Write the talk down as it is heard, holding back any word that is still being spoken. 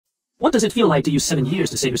What does it feel like to use 7 years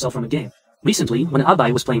to save yourself from a game? Recently, when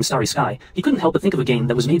Abai was playing Starry Sky, he couldn't help but think of a game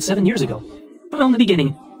that was made 7 years ago. From the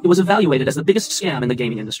beginning, it was evaluated as the biggest scam in the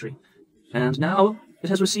gaming industry. And now, it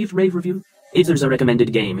has received rave review. If there's a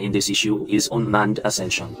recommended game in this issue, is Unmanned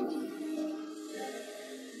Ascension.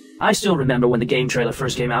 I still remember when the game trailer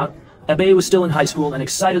first came out. Abai was still in high school and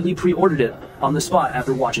excitedly pre-ordered it on the spot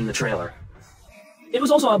after watching the trailer. It was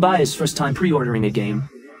also Abai's first time pre-ordering a game.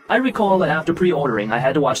 I recall that after pre-ordering, I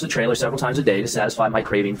had to watch the trailer several times a day to satisfy my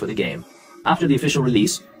craving for the game. After the official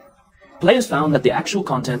release, players found that the actual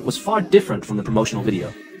content was far different from the promotional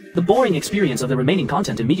video. The boring experience of the remaining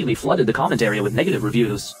content immediately flooded the comment area with negative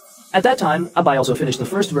reviews. At that time, Abai also finished the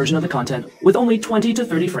first version of the content with only 20 to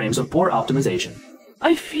 30 frames of poor optimization.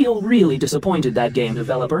 I feel really disappointed that game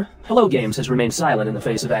developer, Hello Games, has remained silent in the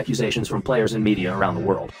face of accusations from players and media around the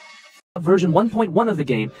world. Version 1.1 of the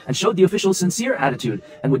game and showed the official's sincere attitude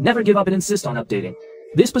and would never give up and insist on updating.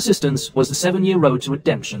 This persistence was the 7-year road to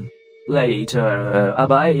redemption. Later,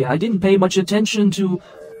 Abai, I didn't pay much attention to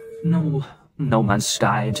No Man's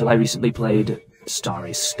Sky until I recently played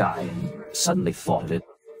Starry Sky and suddenly thought of it.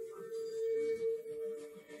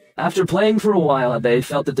 After playing for a while, Abai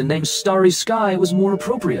felt that the name Starry Sky was more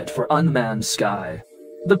appropriate for Unmanned Sky.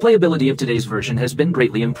 The playability of today's version has been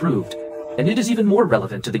greatly improved, and it is even more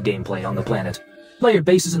relevant to the gameplay on the planet. Player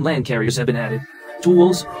bases and land carriers have been added,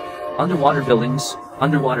 tools, underwater buildings,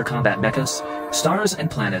 underwater combat mechas, stars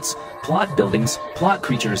and planets, plot buildings, plot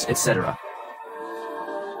creatures, etc.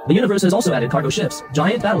 The universe has also added cargo ships,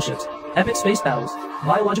 giant battleships, epic space battles,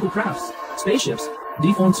 biological crafts, spaceships,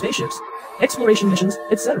 deformed spaceships, exploration missions,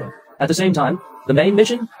 etc. At the same time, the main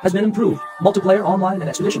mission has been improved. Multiplayer, online, and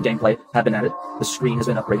expedition gameplay have been added. The screen has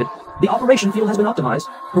been upgraded. The operation field has been optimized.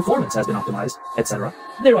 Performance has been optimized, etc.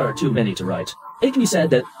 There are too many to write. It can be said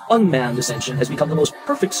that Unmanned Ascension has become the most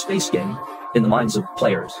perfect space game in the minds of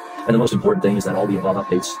players. And the most important thing is that all the above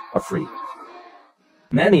updates are free.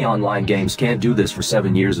 Many online games can't do this for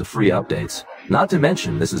 7 years of free updates. Not to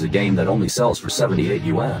mention, this is a game that only sells for 78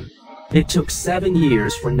 yuan. It took 7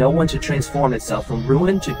 years for no one to transform itself from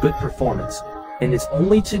ruin to good performance, and it's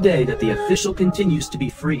only today that the official continues to be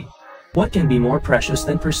free. What can be more precious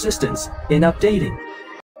than persistence in updating?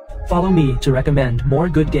 Follow me to recommend more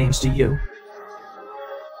good games to you.